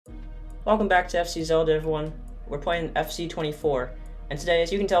Welcome back to FC Zelda, everyone. We're playing FC 24, and today,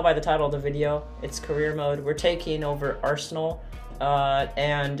 as you can tell by the title of the video, it's career mode. We're taking over Arsenal,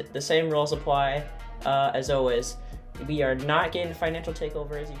 and the same rules apply as always. We are not getting financial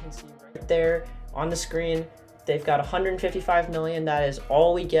takeover, as you can see right there on the screen. They've got 155 million. That is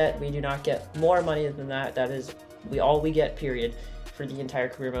all we get. We do not get more money than that. That is all we get, period, for the entire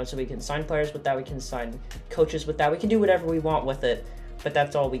career mode. So we can sign players with that. We can sign coaches with that. We can do whatever we want with it. But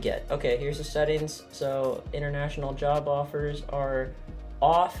that's all we get. Okay, here's the settings. So international job offers are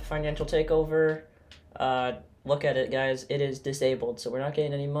off. Financial takeover. Look at it, guys. It is disabled. So we're not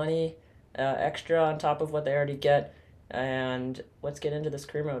getting any money extra on top of what they already get. And let's get into this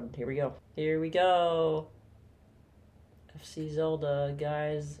career mode. Here we go. Here we go. FC Zelda,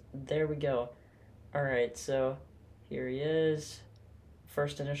 guys. There we go. All right, so here he is.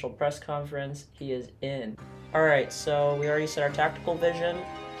 First initial press conference, he is in. All right, so we already set our tactical vision.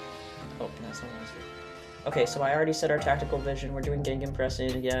 Oh, that's not what I was doing. Okay, so I already set our tactical vision. We're doing Gengen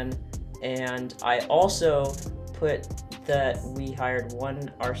pressing again. And I also put that we hired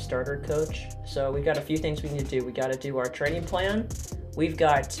our starter coach. So we've got a few things we need to do. We got to do our training plan. We've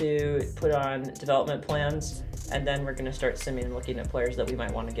got to put on development plans. And then we're going to start simming and looking at players that we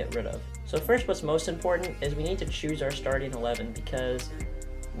might want to get rid of. So first, what's most important is we need to choose our starting 11 because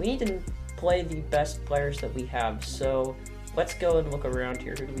we need to play the best players that we have. So let's go and look around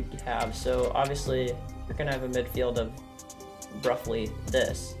here. Who do we have? So obviously, you're going to have a midfield of roughly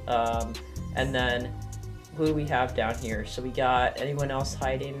this. And then who do we have down here? So we got anyone else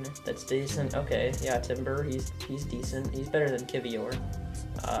hiding that's decent? Okay, yeah, Timber, he's decent. He's better than Kivior.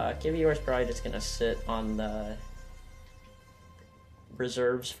 Kivior's probably just going to sit on the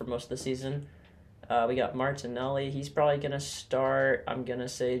reserves for most of the season. We got Martinelli. He's probably going to start. I'm going to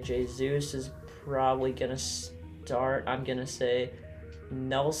say Jesus is probably going to start. I'm going to say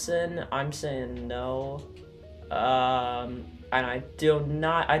Nelson. I'm saying no. And I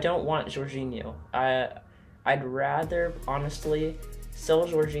don't want Jorginho. I'd rather, honestly, sell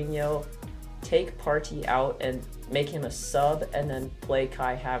Jorginho, take Partey out and make him a sub, and then play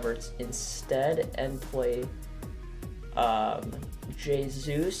Kai Havertz instead, and play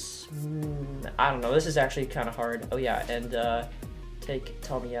Jesus. I don't know. This is actually kind of hard. Oh yeah, and take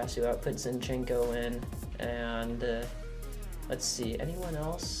Tomiyasu out, put Zinchenko in, and let's see. Anyone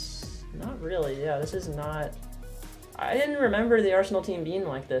else? Not really. Yeah, this is not. I didn't remember the Arsenal team being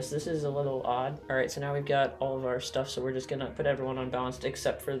like this. This is a little odd. All right, so now we've got all of our stuff, so we're just gonna put everyone on balanced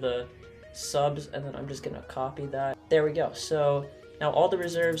except for the subs, and then I'm just gonna copy that. There we go. So now all the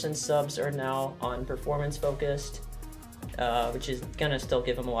reserves and subs are now on performance focused, which is gonna still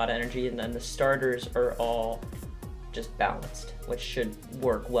give them a lot of energy, and then the starters are all just balanced, which should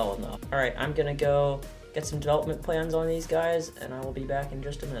work well enough. All right, I'm gonna go get some development plans on these guys, and I will be back in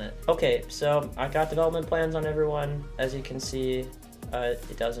just a minute. Okay, so I got development plans on everyone. As you can see,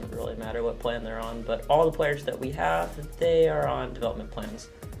 it doesn't really matter what plan they're on, but all the players that we have, they are on development plans.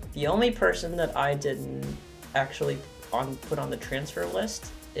 The only person that I didn't actually put on the transfer list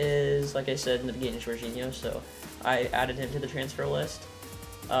is, like I said in the beginning, Jorginho, so I added him to the transfer list,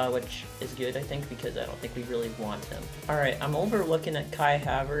 which is good, I think, because I don't think we really want him. All right, I'm overlooking at Kai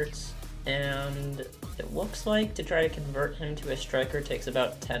Havertz, and it looks like to try to convert him to a striker takes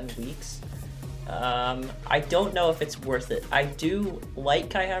about 10 weeks. I don't know if it's worth it. I do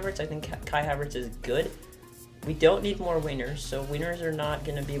like Kai Havertz. I think Kai Havertz is good. We don't need more wingers, so wingers are not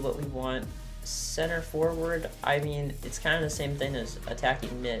going to be what we want. Center forward, I mean, it's kind of the same thing as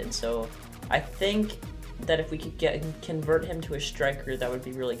attacking mid, so I think that if we could convert him to a striker, that would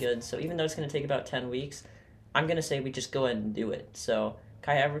be really good. So even though it's going to take about 10 weeks, I'm going to say we just go ahead and do it. So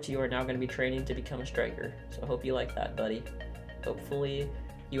Kai Havertz, you are now going to be training to become a striker, so I hope you like that, buddy. Hopefully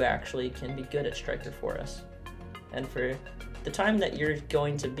you actually can be good at striker for us. And for the time that you're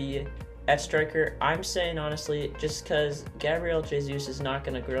going to be at striker, I'm saying honestly, just because Gabriel Jesus is not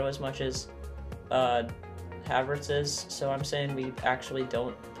going to grow as much as Havertz is, so I'm saying we actually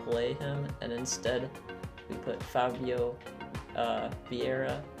don't play him, and instead we put Fabio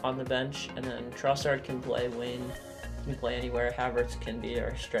Vieira on the bench, and then Trossard can play wing, can play anywhere. Havertz can be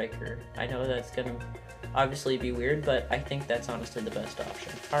our striker. I know that's going to obviously be weird, but I think that's honestly the best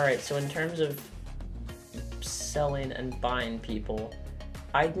option. All right, so in terms of selling and buying people,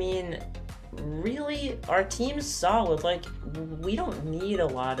 I mean, really, our team's solid. Like, we don't need a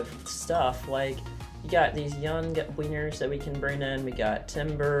lot of stuff. Like, you got these young wingers that we can bring in. We got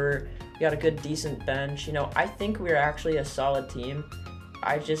Timber. We got a good, decent bench. You know, I think we're actually a solid team.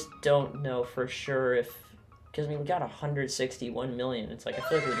 I just don't know for sure if, because I mean, we got 161 million. It's like, I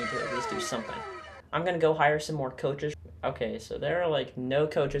feel like we need to at least do something. I'm gonna go hire some more coaches. Okay, so there are like no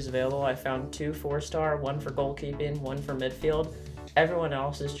coaches available. I found 2 4-star, 1 for goalkeeping, 1 for midfield. Everyone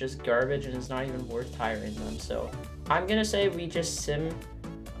else is just garbage and it's not even worth hiring them. So I'm gonna say we just sim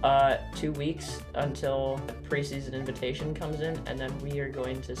 2 weeks until the preseason invitation comes in, and then we are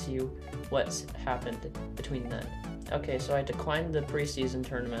going to see what's happened between then. Okay, so I declined the preseason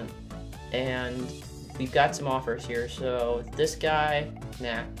tournament, and we've got some offers here. So this guy,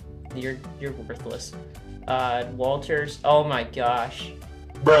 nah, you're worthless. Walters, oh my gosh.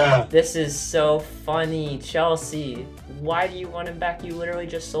 Bruh. This is so funny. Chelsea, why do you want him back? You literally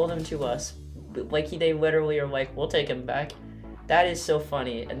just sold him to us. Like, they literally are like, we'll take him back. That is so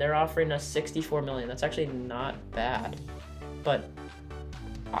funny. And they're offering us 64 million. That's actually not bad. But,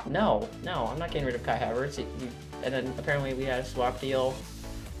 no, I'm not getting rid of Kai Havertz. And then apparently we had a swap deal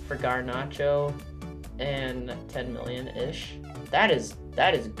for Garnacho and 10 million-ish. That is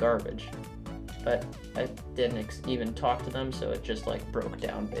garbage. But I didn't even talk to them, so it just like broke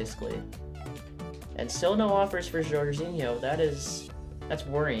down basically. And still no offers for Jorginho. That's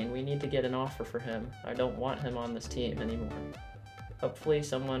worrying. We need to get an offer for him. I don't want him on this team anymore. Hopefully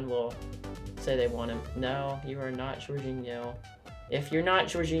someone will say they want him. No, you are not Jorginho. If you're not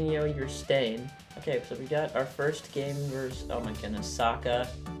Jorginho, you're staying. Okay, so we got our first game versus, oh my goodness, Saka.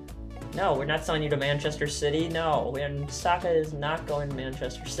 No, we're not selling you to Manchester City. No, Saka is not going to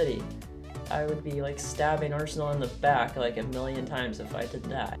Manchester City. I would be like stabbing Arsenal in the back like a million times if I did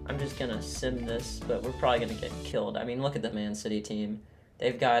that. I'm just gonna sim this, but we're probably gonna get killed. I mean, look at the Man City team.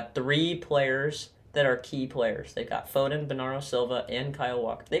 They've got 3 players that are key players. They've got Foden, Bernardo Silva, and Kyle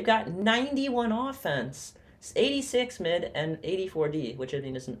Walker. They've got 91 offense. It's 86 mid and 84 D, which I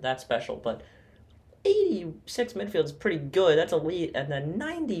mean isn't that special, but 86 midfield is pretty good. That's elite. And then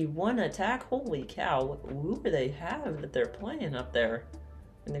 91 attack. Holy cow. Who do they have that they're playing up there?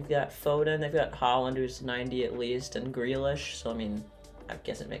 And they've got Foden, they've got Haaland, who's 90 at least, and Grealish. So, I mean, I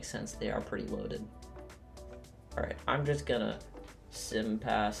guess it makes sense. They are pretty loaded. Alright, I'm just gonna sim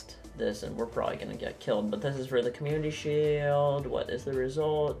past this, and we're probably gonna get killed. But this is for the Community Shield. What is the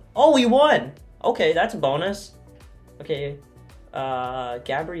result? Oh, we won! Okay, that's a bonus. Okay,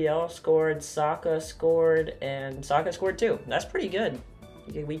 Gabriel scored, Saka scored, and Saka scored too. That's pretty good.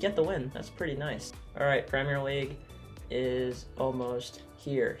 We get the win. That's pretty nice. Alright, Premier League is almost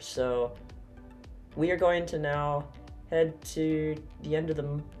here. So we are going to now head to the end of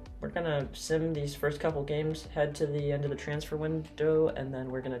we're gonna sim these first couple games, head to the end of the transfer window, and then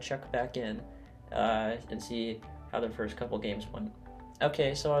we're gonna check back in and see how the first couple games went.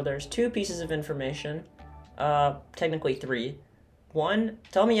 Okay, so there's 2 pieces of information, technically 3. One,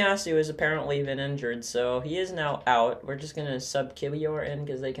 Tomiyasu has apparently been injured, so he is now out. We're just gonna sub Kiwior in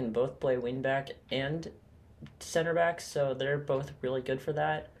because they can both play wingback and center backs, so they're both really good for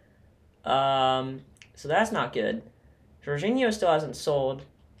that. So that's not good. Jorginho still hasn't sold,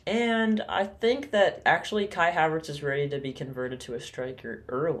 and I think that actually Kai Havertz is ready to be converted to a striker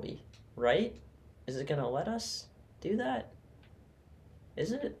early, right? Is it gonna let us do that?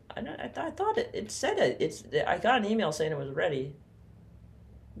 Is it? I thought it said it. I got an email saying it was ready.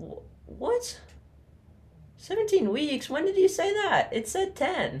 What? 17 weeks? When did you say that? It said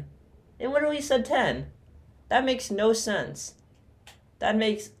 10. It literally said 10. That makes no sense. That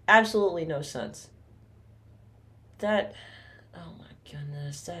makes absolutely no sense. Oh my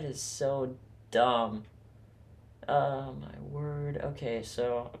goodness, that is so dumb. Oh my word. Okay,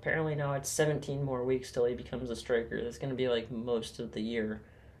 so apparently now it's 17 more weeks till he becomes a striker. That's going to be like most of the year.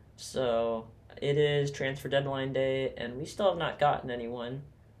 So it is transfer deadline day, and we still have not gotten anyone.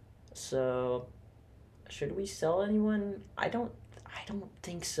 So should we sell anyone? I don't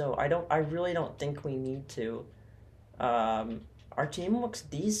think so. I really don't think we need to. Our team looks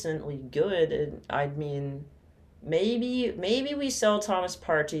decently good, and I mean, maybe we sell Thomas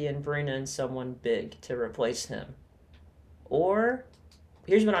Partey and bring in someone big to replace him. Or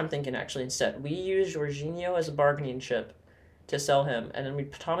here's what I'm thinking actually instead. We use Jorginho as a bargaining chip to sell him, and then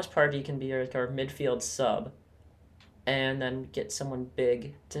Thomas Partey can be our midfield sub. And then get someone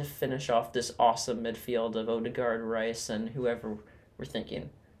big to finish off this awesome midfield of Odegaard, Rice, and whoever we're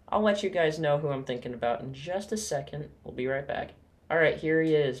thinking. I'll let you guys know who I'm thinking about in just a second. We'll be right back. Alright, here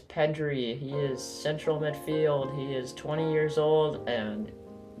he is, Pedri. He is central midfield. He is 20 years old, and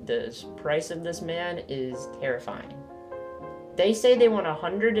the price of this man is terrifying. They say they want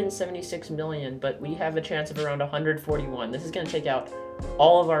 176 million, but we have a chance of around 141. This is going to take out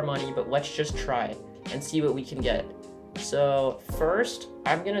all of our money, but let's just try and see what we can get. So first,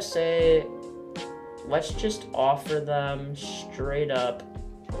 I'm going to say, let's just offer them straight up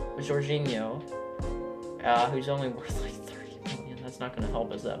Jorginho, who's only worth like 30 million. That's not going to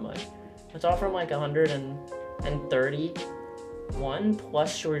help us that much. Let's offer him like 100 and 131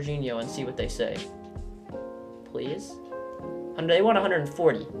 plus Jorginho and see what they say. Please? They want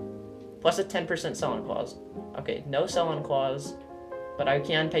 140 plus a 10% sell-on clause. Okay, no sell-on clause, but I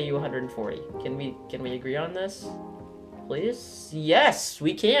can pay you 140. Can we agree on this? Please? Yes,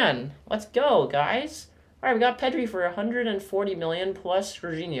 we can. Let's go, guys. All right, we got Pedri for 140 million plus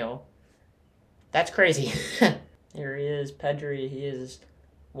Jorginho. That's crazy. Here he is, Pedri. He is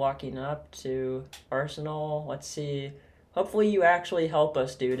walking up to Arsenal. Let's see. Hopefully you actually help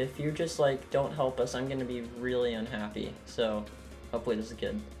us, dude. If you just, like, don't help us, I'm going to be really unhappy. So, hopefully this is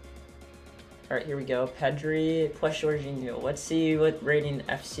good. All right, here we go. Pedri plus Jorginho. Let's see what rating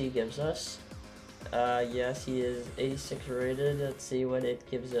FC gives us. Yes, he is 86 rated. Let's see what it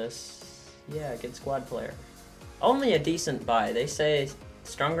gives us. Yeah, good squad player. Only a decent buy. They say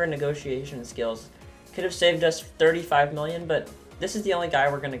stronger negotiation skills. Could have saved us 35 million, but this is the only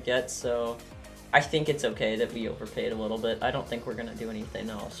guy we're going to get, so I think it's okay that we overpaid a little bit. I don't think we're going to do anything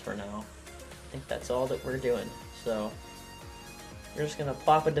else for now. I think that's all that we're doing. So we're just going to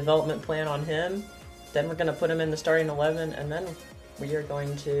plop a development plan on him. Then we're going to put him in the starting 11, and then we are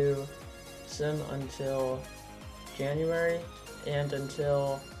going to sim until January and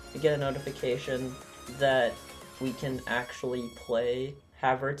until we get a notification that we can actually play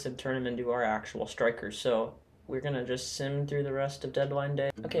Havertz and turn him into our actual strikers. So we're gonna just sim through the rest of deadline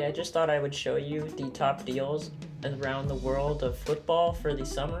day. Okay, I just thought I would show you the top deals around the world of football for the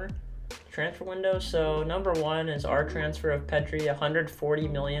summer transfer window. So number one is our transfer of Pedri, 140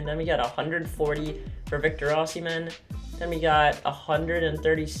 million. Then we got 140 for Victor Osimhen. Then we got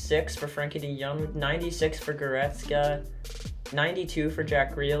 136 for Frankie de Jong, 96 for Goretzka, 92 for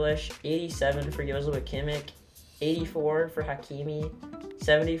Jack Grealish, 87 for Joshua Kimmich, 84 for Hakimi,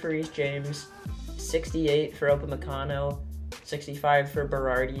 70 for Reece James, 68 for Upamecano, 65 for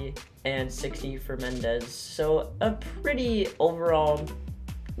Berardi, and 60 for Mendes. So a pretty overall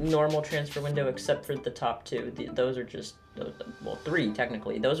normal transfer window, except for the top two. Those are just, well, three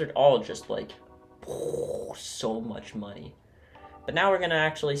technically. Those are all just like so much money. But now we're gonna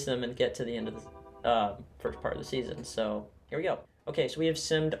actually sim and get to the end of the first part of the season. So here we go. Okay, so we have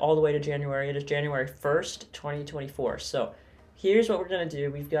simmed all the way to January. It is January 1st, 2024. So here's what we're going to do.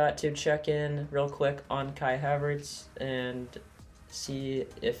 We've got to check in real quick on Kai Havertz and see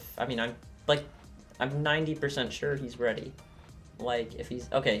if, I mean, I'm 90% sure he's ready. Like, if he's,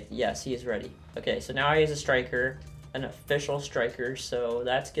 okay, yes, he is ready. Okay, so now he is a striker, an official striker, so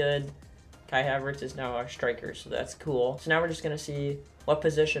that's good. Kai Havertz is now our striker, so that's cool. So now we're just going to see what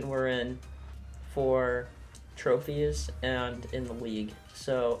position we're in for trophies and in the league.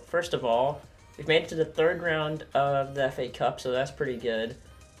 So first of all, we've made it to the third round of the FA Cup, so that's pretty good.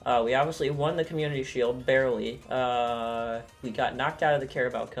 We obviously won the Community Shield, barely. We got knocked out of the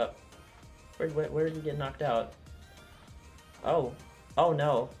Carabao Cup. Where did we get knocked out? Oh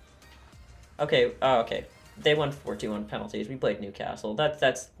no. Okay, okay. They won 4-2 on penalties. We played Newcastle.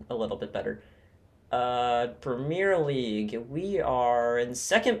 That's a little bit better. Premier League, we are in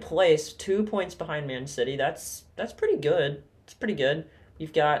second place, 2 points behind Man City. That's pretty good. It's pretty good.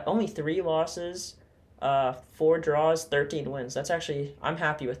 We've got only 3 losses, 4 draws, 13 wins. That's actually, I'm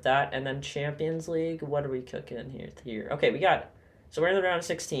happy with that. And then Champions League, what are we cooking here? Okay, so we're in the round of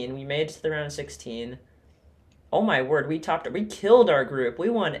 16. We made it to the round of 16. Oh my word, we killed our group. We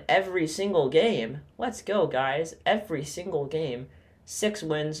won every single game. Let's go, guys. Every single game. 6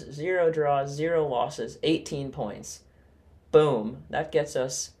 wins, 0 draws, 0 losses, 18 points. Boom. That gets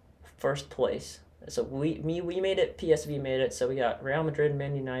us first place. So we made it, PSV made it. So we got Real Madrid,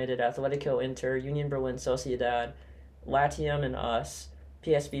 Man United, Atletico, Inter, Union Berlin, Sociedad, Latium, and us.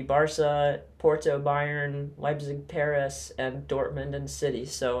 PSV, Barca, Porto, Bayern, Leipzig, Paris, and Dortmund and City.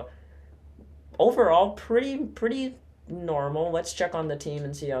 So overall, pretty normal. Let's check on the team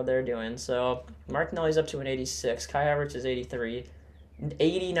and see how they're doing. So Martinelli's up to an 86. Kai Havertz is 83.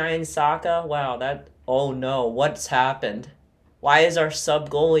 89 Saka. Wow, oh no, what's happened? Why is our sub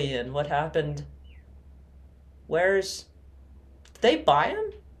goalie in? What happened? Did they buy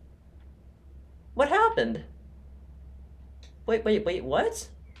him? What happened? Wait, what?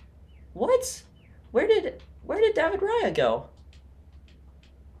 What? Where did David Raya go?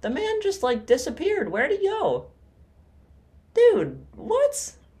 The man just, like, disappeared. Where'd he go? Dude,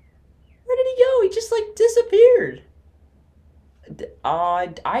 what? Where did he go? He just, like, disappeared.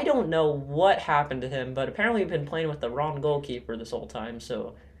 I don't know what happened to him, but apparently we've been playing with the wrong goalkeeper this whole time,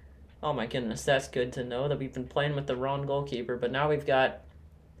 so oh my goodness, that's good to know that we've been playing with the wrong goalkeeper, but now we've got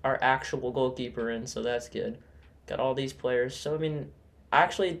our actual goalkeeper in, so that's good. Got all these players, so I mean,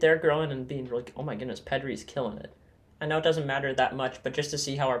 actually they're growing and being really, oh my goodness, Pedri's killing it. I know it doesn't matter that much, but just to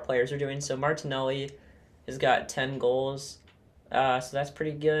see how our players are doing. So Martinelli has got 10 goals. So that's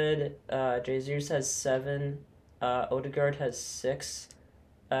pretty good. Jesus has 7. Odegaard has 6.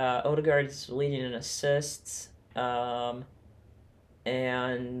 Odegaard's leading in assists. And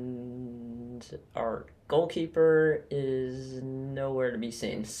our goalkeeper is nowhere to be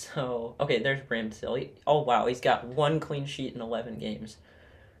seen. So, okay, there's Ramsdale. Oh, wow, he's got 1 clean sheet in 11 games.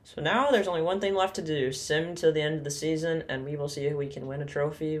 So now there's only one thing left to do, sim to the end of the season, and we will see if we can win a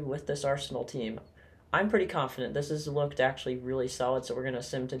trophy with this Arsenal team. I'm pretty confident. This has looked actually really solid, so we're going to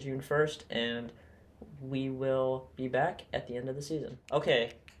sim to June 1st, and we will be back at the end of the season.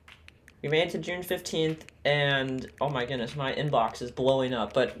 Okay, we made it to June 15th, and oh my goodness, my inbox is blowing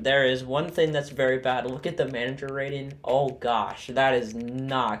up, but there is one thing that's very bad. Look at the manager rating. Oh gosh, that is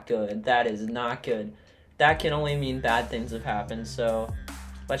not good. That is not good. That can only mean bad things have happened, so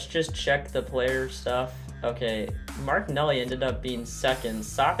let's just check the player stuff. Okay, Martinelli ended up being 2nd.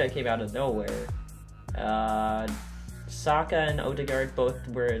 Saka came out of nowhere. Saka and Odegaard both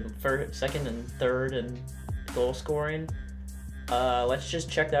were 2nd and 3rd in goal scoring. Let's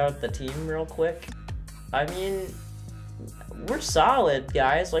just check out the team real quick. I mean, we're solid,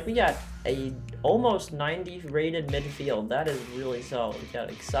 guys. Like, we got a almost 90 rated midfield. That is really solid. We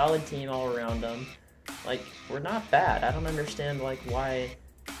got a solid team all around them. Like, we're not bad. I don't understand, like, why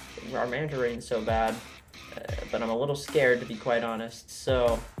our manager rating's so bad. But I'm a little scared, to be quite honest.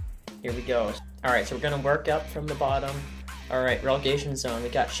 So, here we go. Alright, so we're going to work up from the bottom. Alright, relegation zone. We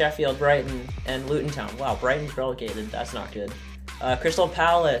got Sheffield, Brighton, and Luton Town. Wow, Brighton's relegated. That's not good. Crystal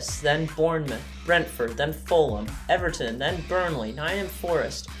Palace, then Bournemouth, Brentford, then Fulham, Everton, then Burnley, Nottingham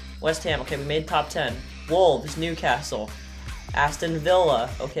Forest, West Ham. Okay, we made top 10. Wolves, Newcastle, Aston Villa.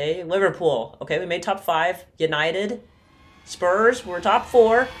 Okay, Liverpool. Okay, we made top 5. United, Spurs, we're top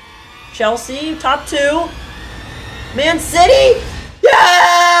 4. Chelsea, top 2. Man City!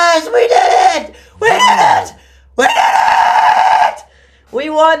 Yes! We did it! We did it! We did it! We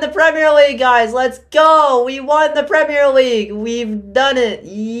won the Premier League, guys! Let's go! We won the Premier League! We've done it!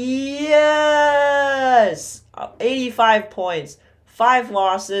 Yes! 85 points. 5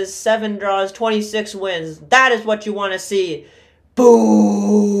 losses, 7 draws, 26 wins. That is what you want to see.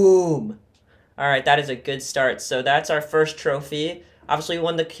 Boom! Alright, that is a good start. So that's our first trophy. Obviously, we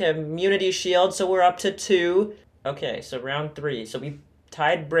won the Community Shield, so we're up to 2. Okay, so round 3. So we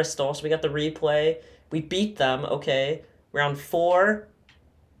tied Bristol, so we got the replay. We beat them, okay. Round 4.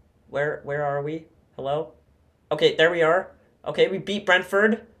 Where are we? Hello? Okay, there we are. Okay, we beat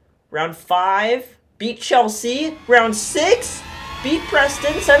Brentford. Round 5. Beat Chelsea. Round 6. Beat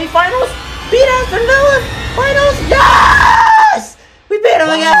Preston. Semi-finals. Beat Aston Villa. Finals. Yes! We beat them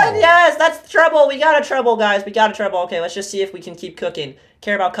again! Yes! That's the treble. We got a treble, guys. We got a treble. Okay, let's just see if we can keep cooking.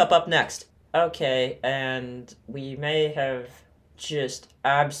 Carabao Cup up next. Okay, and we may have just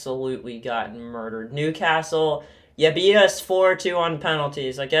absolutely gotten murdered. Newcastle, you beat us 4-2 on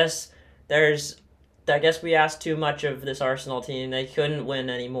penalties. I guess we asked too much of this Arsenal team. They couldn't win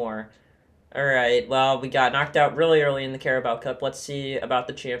anymore. Alright, well, we got knocked out really early in the Carabao Cup. Let's see about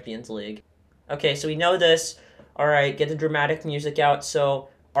the Champions League. Okay, so we know this. Alright, get the dramatic music out. So,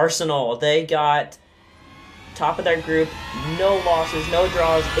 Arsenal, they got top of their group, no losses, no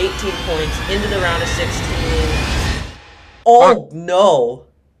draws, 18 points, into the round of 16. Oh, no.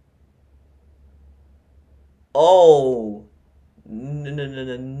 Oh. No.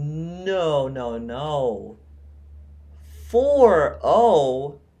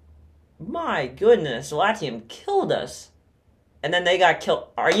 4-0. My goodness, Latium killed us. And then they got killed.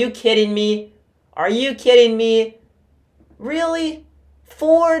 Are you kidding me? Are you kidding me? Really?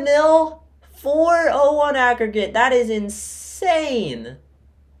 4-0? 4-0 aggregate. That is insane.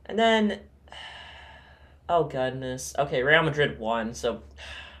 And then, oh goodness. Okay, Real Madrid won, so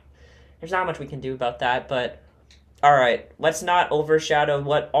there's not much we can do about that, but alright, let's not overshadow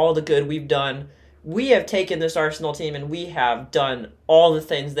all the good we've done. We have taken this Arsenal team and we have done all the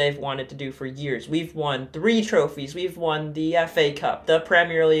things they've wanted to do for years. We've won 3 trophies. We've won the FA Cup, the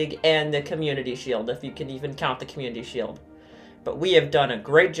Premier League, and the Community Shield, if you can even count the Community Shield. But we have done a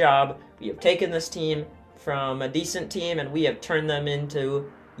great job. We have taken this team from a decent team and we have turned them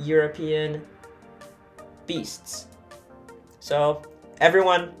into European beasts. So,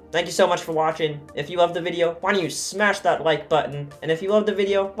 everyone, thank you so much for watching. If you loved the video, why don't you smash that like button? And if you loved the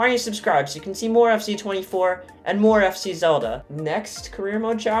video, why don't you subscribe so you can see more FC24 and more FC Zelda. Next career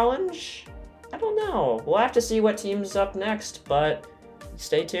mode challenge? I don't know. We'll have to see what team's up next, but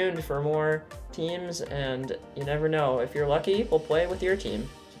stay tuned for more teams, and you never know. If you're lucky, we'll play with your team.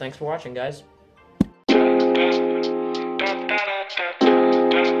 So thanks for watching, guys.